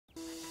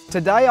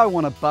Today I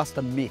want to bust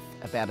a myth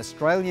about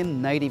Australian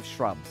native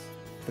shrubs.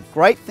 The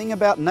great thing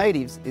about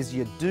natives is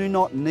you do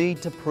not need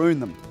to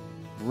prune them.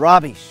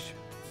 Rubbish.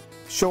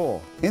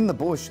 Sure, in the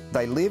bush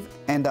they live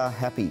and are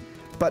happy,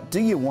 but do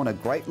you want a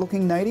great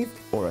looking native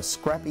or a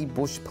scrappy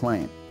bush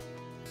plant?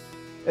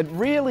 It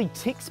really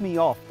ticks me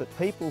off that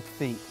people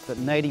think that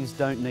natives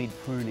don't need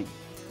pruning,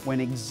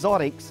 when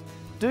exotics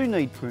do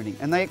need pruning,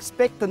 and they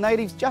expect the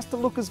natives just to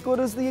look as good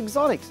as the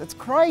exotics. It's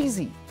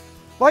crazy.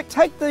 Like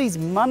take these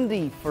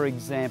Mundi for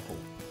example.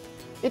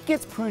 It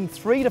gets pruned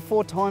 3 to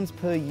 4 times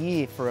per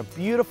year for a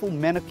beautiful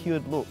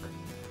manicured look.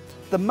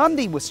 The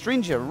Mundi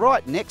Westringia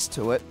right next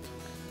to it,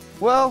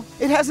 well,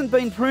 it hasn't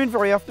been pruned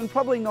very often,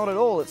 probably not at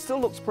all. It still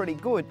looks pretty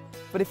good,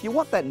 but if you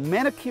want that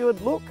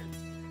manicured look,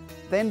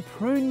 then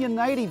prune your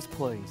natives,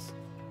 please.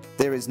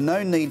 There is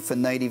no need for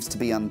natives to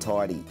be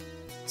untidy.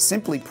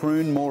 Simply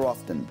prune more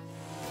often.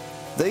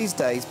 These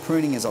days,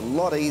 pruning is a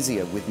lot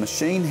easier with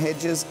machine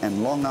hedges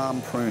and long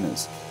arm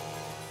pruners.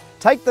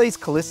 Take these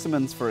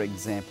callistemons for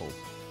example.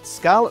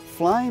 Scarlet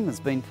Flame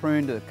has been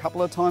pruned a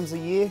couple of times a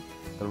year,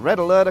 the Red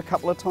Alert a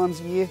couple of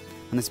times a year,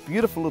 and this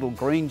beautiful little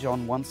Green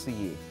John once a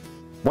year.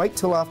 Wait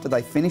till after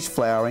they finish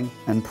flowering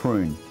and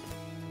prune.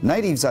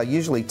 Natives are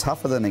usually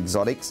tougher than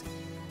exotics,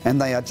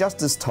 and they are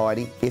just as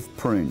tidy if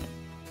pruned.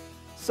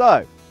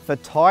 So, for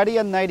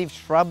tidier native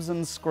shrubs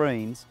and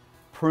screens,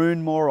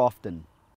 prune more often.